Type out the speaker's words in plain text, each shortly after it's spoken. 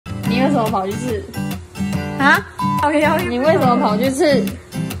为什么跑去刺？啊？你为什么跑去刺？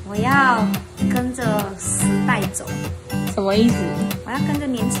我要跟着时代走。什么意思？我要跟着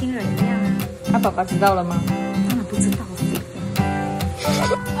年轻人一样。他爸爸知道了吗？当然不知道。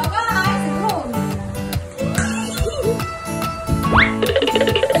老公好爱指控你。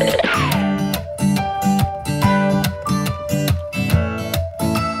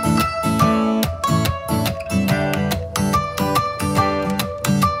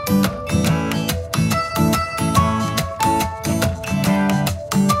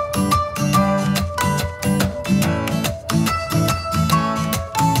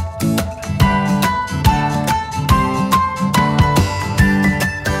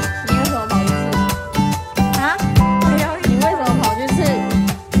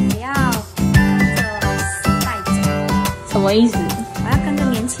什么意思？我要跟着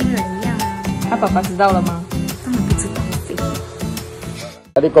年轻人一样啊。他爸爸知道了吗？当然不知道。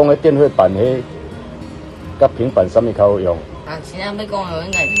你讲的电绘板迄，甲平板上面较好用。啊，现在要讲的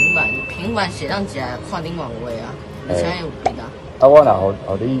应该平板写上起来看顶往位啊，以前有比的。啊，我若互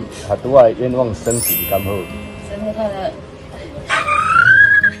你下拄仔愿望升级敢好？生日快乐！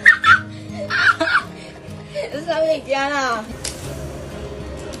这上面加啦。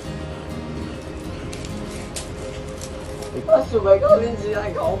我想袂到恁是来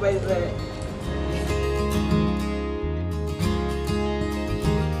搞咩事。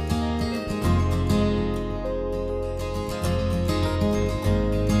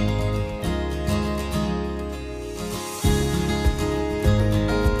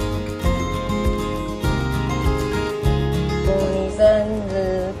祝你生日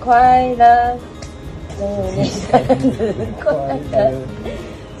快乐！祝你生日快乐！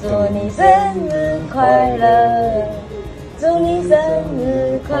祝你生日快乐！祝你生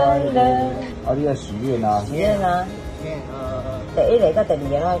日快乐！啊，你要许愿啊！许愿啊！第一个跟第二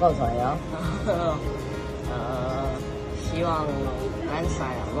个拢讲出来哦。希望咱三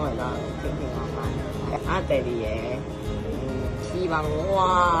个拢会当平平安安。啊，第二个，希望我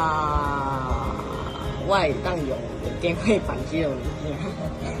会当用电绘板这种物件。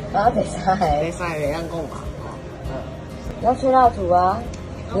啊，第三个，第三个会当讲嘛？要吹蜡烛啊！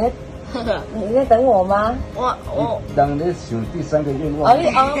你在等我吗？我当你想第三个愿望。哦，你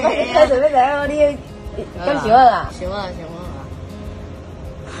开始要来哦，你刚想好啦？想啊！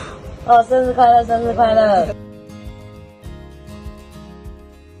哦，生日快乐，生日快乐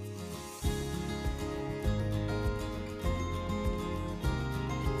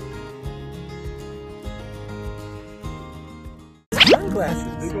！Glasses.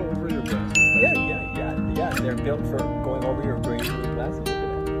 They go over your glasses. Yeah. They're built for going over your brain with glasses.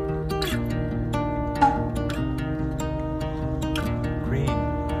 Look at that. Green.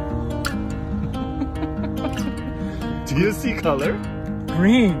 Do you see color?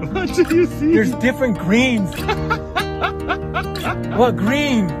 Green. What do you see? There's different greens. What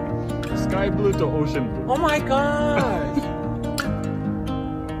green? Sky blue to ocean blue. Oh my god.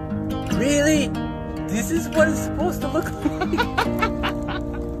 Really? This is what it's supposed to look like.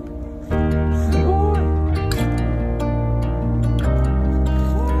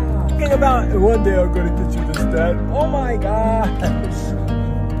 Thinking about one day I'm gonna get you this, Dad. Oh my gosh.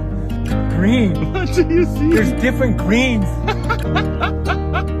 Green. What do you see? There's different greens.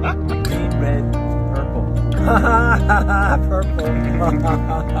 Green, red, purple. Purple.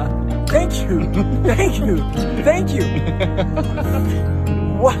 Thank you.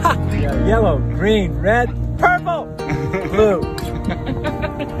 Wow. Yeah, yellow, green, red, purple, blue.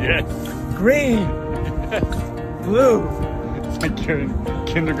 Yes. Green. Yes. Blue. It's like you're in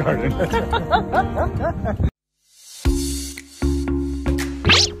kindergarten.